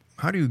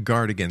you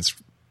guard against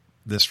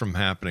this from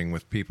happening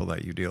with people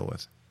that you deal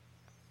with?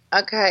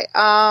 Okay.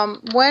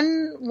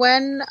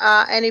 When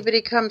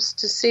anybody comes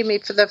to see me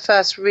for their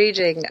first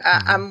reading,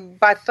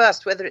 by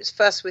first, whether it's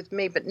first with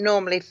me, but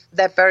normally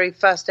their very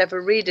first ever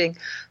reading,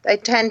 they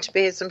tend to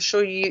be, as I'm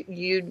sure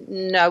you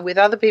know, with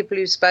other people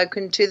you've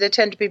spoken to, they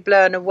tend to be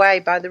blown away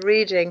by the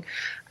reading.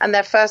 And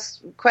their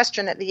first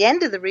question at the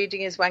end of the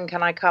reading is, when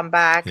can I come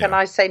back? Yeah. And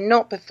I say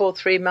not before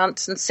 3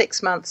 months, and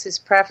 6 months is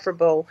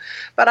preferable.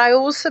 But I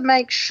also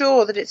make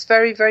sure that it's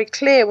very, very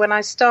clear when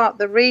I start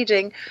the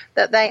reading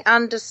that they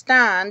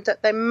understand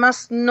that they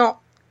must not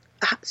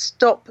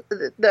stop,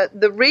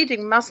 the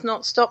reading must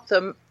not stop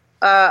them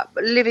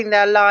living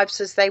their lives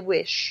as they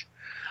wish.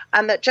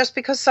 And that just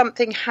because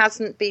something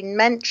hasn't been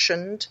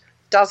mentioned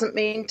doesn't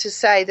mean to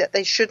say that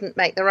they shouldn't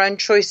make their own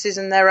choices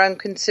and their own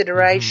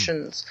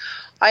considerations.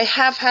 I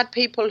have had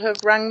people who have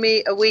rung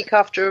me a week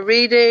after a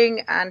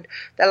reading and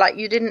they're like,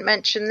 you didn't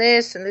mention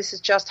this and this has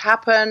just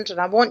happened and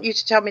I want you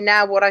to tell me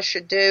now what I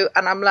should do.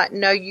 And I'm like,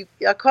 no,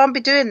 I can't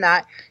be doing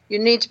that. You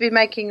need to be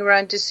making your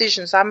own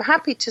decisions. I'm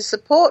happy to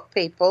support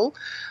people,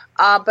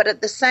 but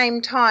at the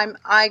same time,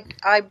 I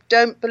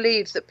don't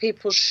believe that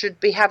people should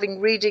be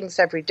having readings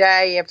every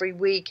day, every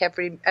week,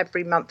 every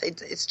month.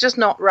 It's just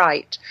not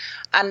right.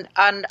 And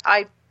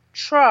I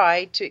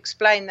try to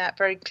explain that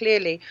very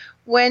clearly.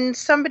 When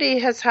somebody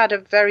has had a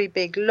very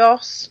big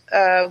loss,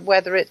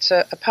 whether it's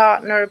a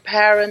partner, a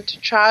parent, a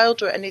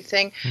child or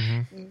anything,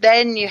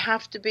 then you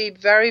have to be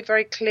very,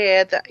 very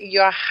clear that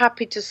you're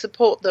happy to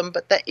support them,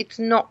 but that it's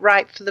not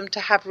right for them to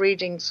have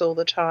readings all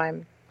the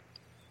time.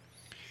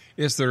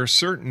 Is there a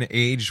certain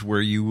age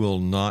where you will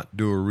not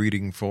do a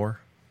reading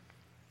for?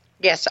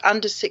 Yes,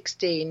 under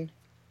 16.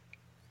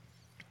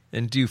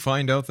 And do you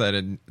find out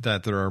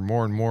that there are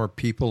more and more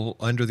people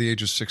under the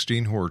age of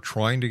 16 who are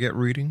trying to get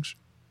readings?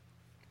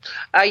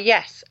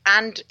 Yes,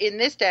 and in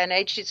this day and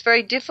age, it's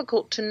very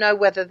difficult to know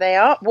what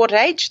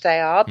age they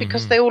are,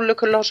 because they all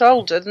look a lot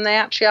older than they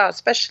actually are,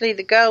 especially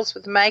the girls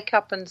with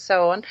makeup and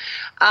so on.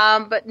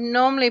 But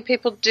normally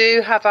people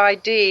do have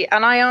ID,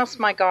 and I ask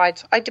my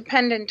guides. I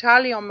depend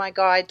entirely on my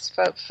guides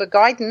for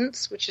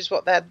guidance, which is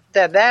what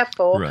they're there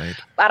for. Right.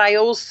 But I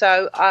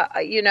also,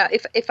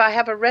 if I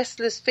have a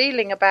restless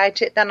feeling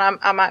about it, then I'm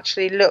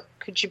actually, look,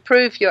 could you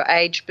prove your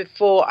age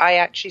before I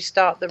actually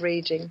start the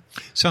reading?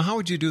 So how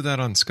would you do that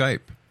on Skype?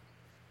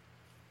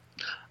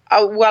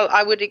 Well,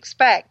 I would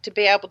expect to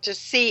be able to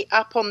see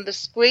up on the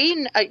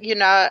screen,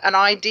 an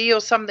ID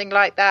or something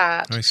like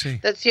that. I see.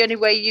 That's the only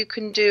way you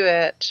can do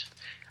it.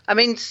 I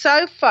mean,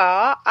 so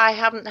far, I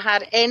haven't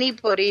had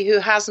anybody who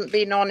hasn't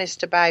been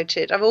honest about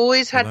it. I've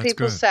always had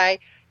people say,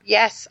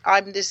 yes,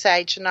 I'm this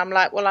age. And I'm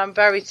like, well, I'm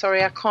very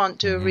sorry, I can't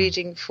do a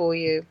reading for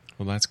you.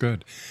 Well, that's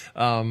good.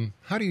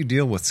 How do you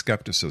deal with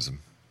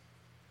skepticism?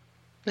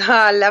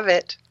 I love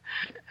it.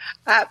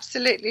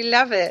 Absolutely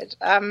love it.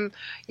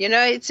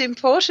 It's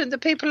important that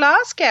people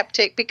are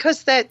skeptic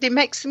because it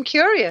makes them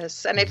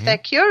curious. And if they're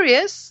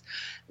curious,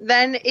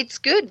 then it's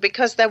good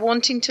because they're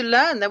wanting to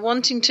learn. They're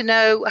wanting to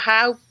know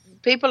how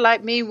people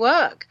like me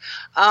work.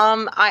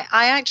 I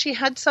actually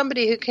had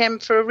somebody who came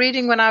for a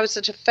reading when I was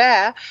at a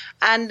fair,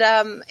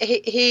 and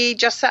he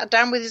just sat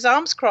down with his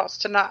arms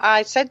crossed. And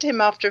I said to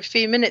him after a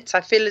few minutes,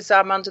 I feel as though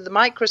I'm under the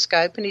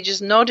microscope, and he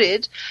just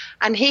nodded.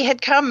 And he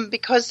had come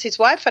because his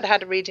wife had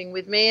had a reading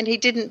with me, and he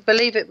didn't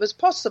believe it was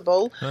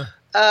possible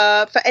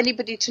for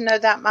anybody to know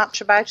that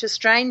much about a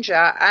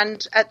stranger.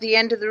 And at the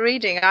end of the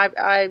reading,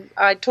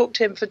 I talked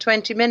to him for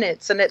 20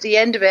 minutes, and at the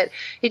end of it,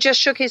 he just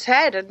shook his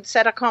head and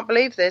said, "I can't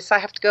believe this. I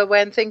have to go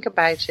away and think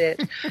about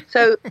it."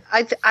 So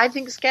I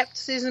think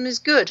skepticism is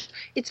good.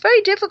 It's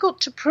very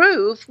difficult to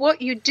prove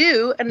what you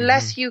do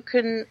unless you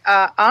can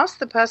ask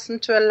the person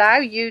to allow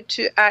you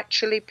to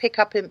actually pick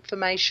up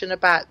information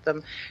about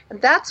them.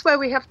 And that's where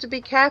we have to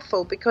be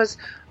careful, because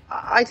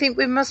I think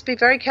we must be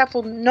very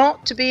careful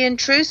not to be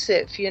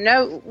intrusive. You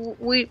know,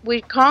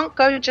 we can't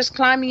go just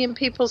climbing in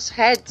people's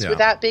heads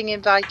without being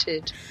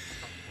invited.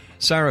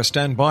 Sarah,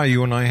 stand by.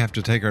 You and I have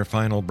to take our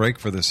final break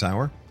for this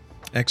hour.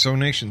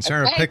 Exonation.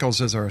 Sarah Pickles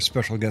is our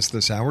special guest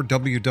this hour.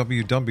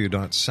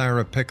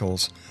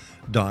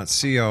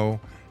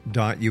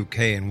 www.sarahpickles.co.uk.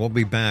 And we'll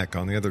be back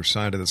on the other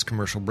side of this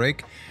commercial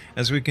break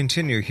as we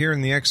continue here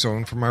in the X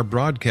Zone from our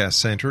broadcast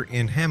center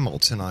in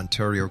Hamilton,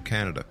 Ontario,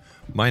 Canada.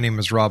 My name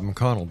is Rob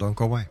McConnell. Don't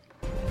go away.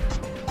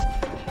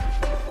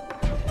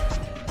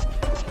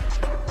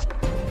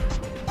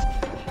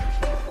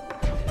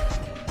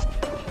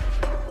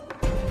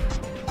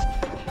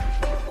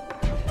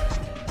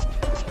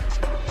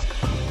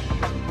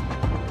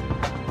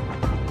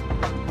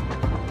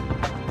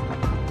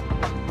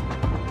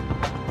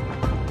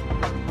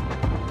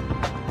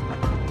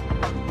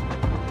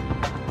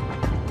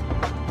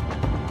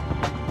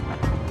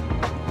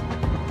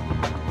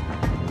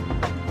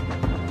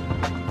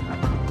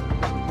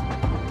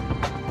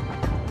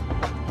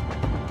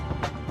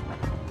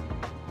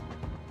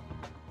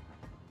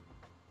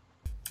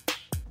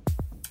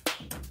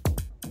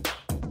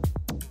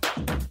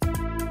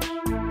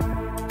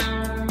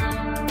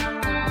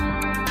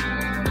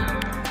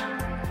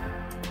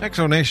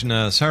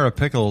 Exonation, Sarah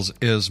Pickles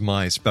is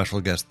my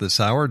special guest this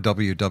hour.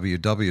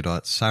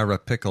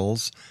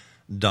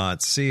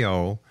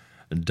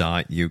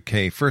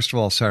 www.sarahpickles.co.uk. First of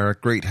all, Sarah,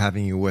 great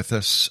having you with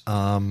us.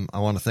 I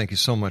want to thank you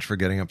so much for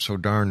getting up so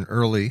darn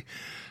early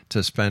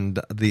to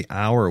spend the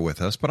hour with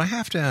us. But I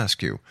have to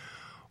ask you,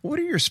 what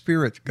are your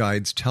spirit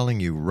guides telling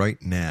you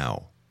right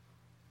now?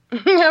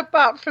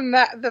 Apart from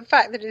that, the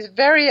fact that it's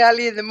very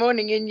early in the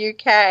morning in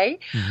UK,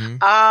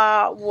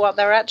 what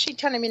they're actually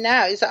telling me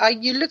now is, are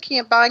you looking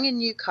at buying a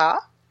new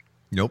car?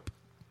 Nope.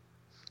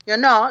 You're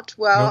not?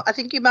 Well, Nope. I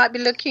think you might be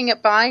looking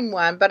at buying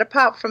one. But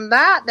apart from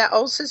that, they're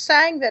also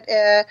saying that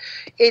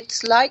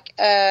it's like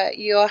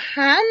your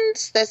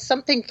hands. There's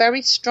something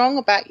very strong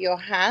about your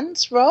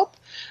hands, Rob.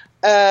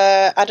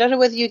 I don't know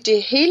whether you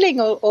do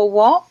healing or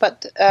what,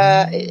 but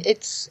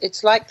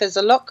it's like there's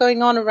a lot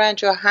going on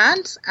around your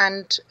hands,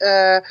 and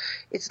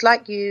it's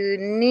like you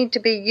need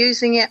to be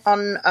using it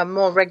on a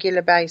more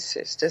regular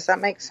basis. Does that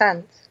make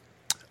sense?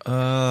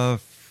 I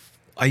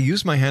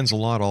use my hands a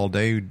lot all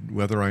day,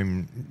 whether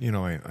I'm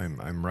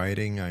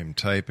writing, I'm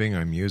typing,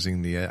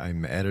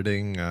 I'm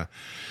editing.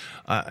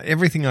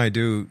 Everything I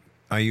do,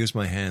 I use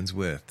my hands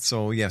with.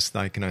 So yes,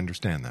 I can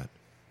understand that.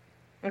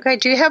 Okay.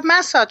 Do you have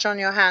massage on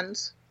your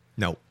hands?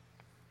 No.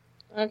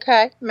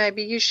 Okay,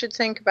 maybe you should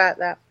think about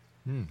that.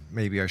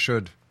 Maybe I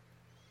should.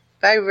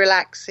 Very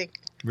relaxing.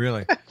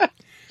 Really?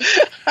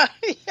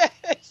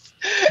 Yes.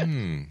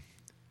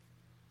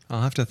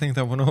 I'll have to think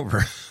that one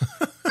over.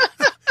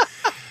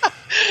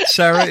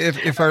 Sarah,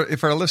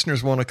 if our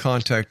listeners want to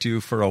contact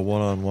you for a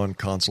one-on-one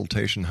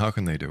consultation, how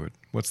can they do it?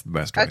 What's the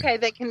best way? Okay,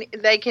 they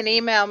can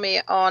email me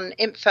on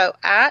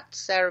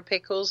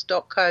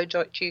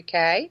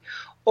info@sarahpickles.co.uk,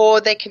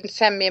 or they can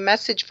send me a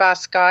message via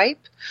Skype,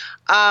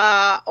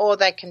 or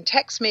they can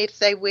text me if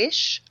they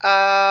wish.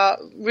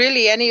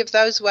 Really, any of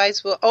those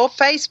ways will, or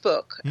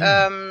Facebook.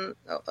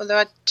 Although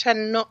I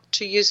tend not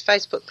to use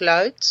Facebook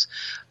loads.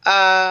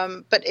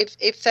 But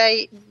if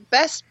they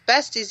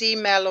best is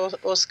email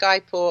or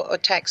Skype or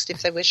text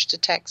if they wish to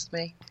text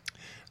me.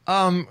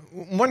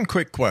 One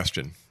quick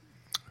question.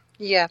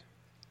 Yeah.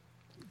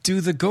 Do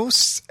the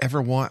ghosts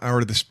ever want,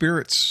 or the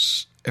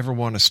spirits ever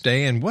want to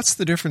stay? And what's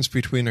the difference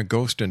between a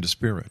ghost and a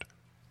spirit?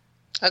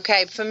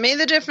 Okay, for me,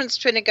 the difference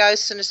between a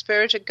ghost and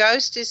a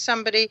ghost is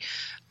somebody,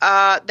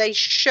 they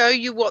show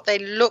you what they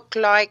look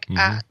like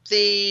at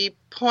the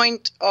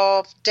point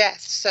of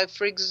death. So,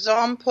 for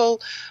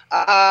example,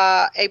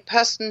 a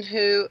person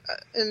who,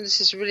 and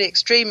this is a really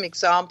extreme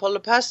example, a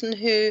person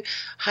who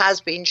has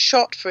been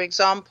shot, for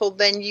example,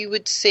 then you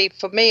would see,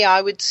 for me,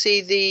 I would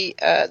see the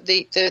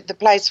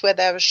place where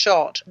they were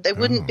shot. They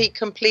wouldn't be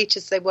complete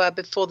as they were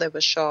before they were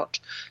shot.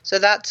 So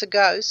that's a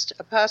ghost.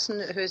 A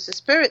person who is a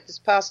spirit that's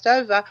passed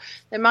over,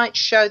 they might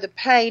show the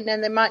pain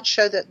and they might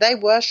show that they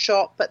were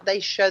shot, but they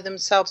show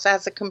themselves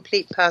as a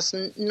complete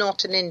person,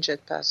 not an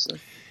injured person.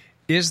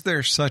 Is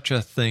there such a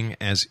thing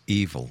as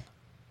evil?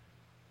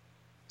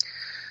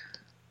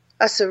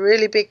 That's a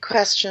really big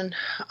question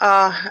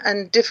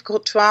and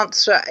difficult to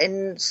answer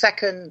in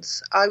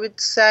seconds. I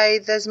would say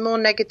there's more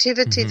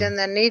negativity than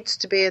there needs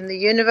to be in the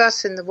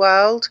universe, in the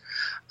world.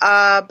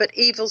 But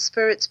evil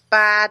spirits,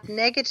 bad,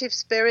 negative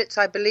spirits,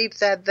 I believe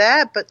they're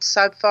there, but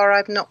so far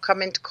I've not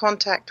come into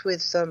contact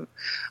with them.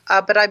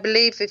 But I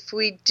believe if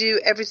we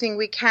do everything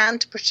we can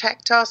to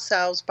protect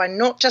ourselves by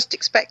not just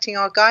expecting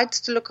our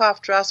guides to look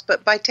after us,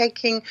 but by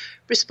taking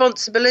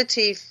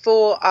responsibility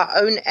for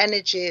our own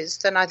energies,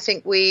 then I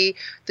think the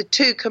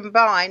two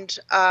combined,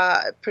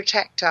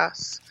 protect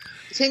us.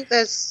 I think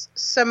there's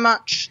so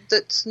much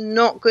that's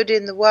not good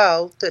in the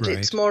world that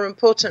it's more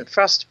important for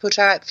us to put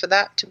out for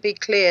that to be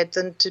cleared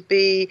than to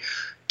be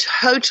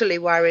totally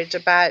worried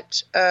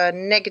about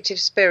negative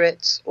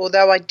spirits,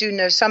 although I do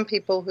know some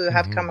people who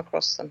have come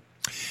across them.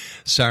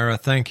 Sarah,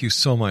 thank you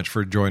so much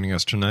for joining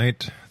us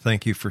tonight.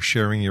 Thank you for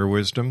sharing your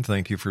wisdom.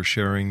 Thank you for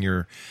sharing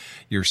your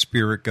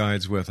spirit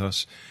guides with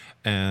us.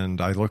 And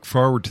I look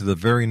forward to the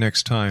very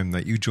next time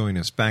that you join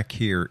us back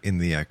here in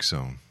the X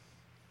Zone.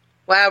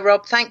 Wow,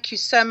 Rob, thank you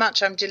so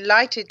much. I'm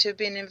delighted to have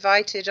been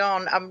invited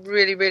on. I'm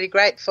really, really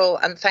grateful,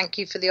 and thank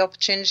you for the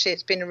opportunity.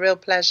 It's been a real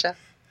pleasure.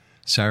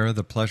 Sarah,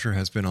 the pleasure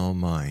has been all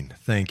mine.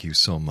 Thank you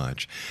so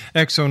much.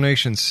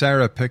 Exonation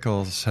Sarah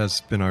Pickles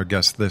has been our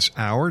guest this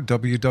hour.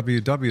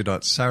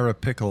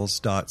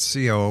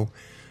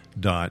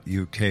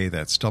 www.sarahpickles.co.uk.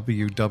 That's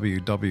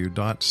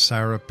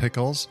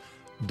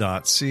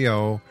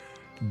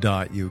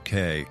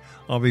www.sarahpickles.co.uk.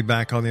 I'll be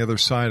back on the other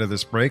side of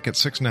this break at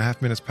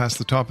 6.5 minutes past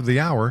the top of the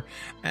hour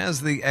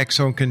as the X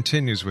Zone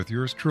continues with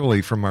yours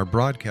truly from our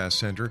broadcast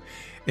center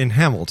in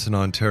Hamilton,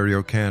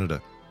 Ontario,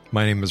 Canada.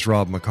 My name is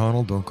Rob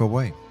McConnell. Don't go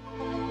away.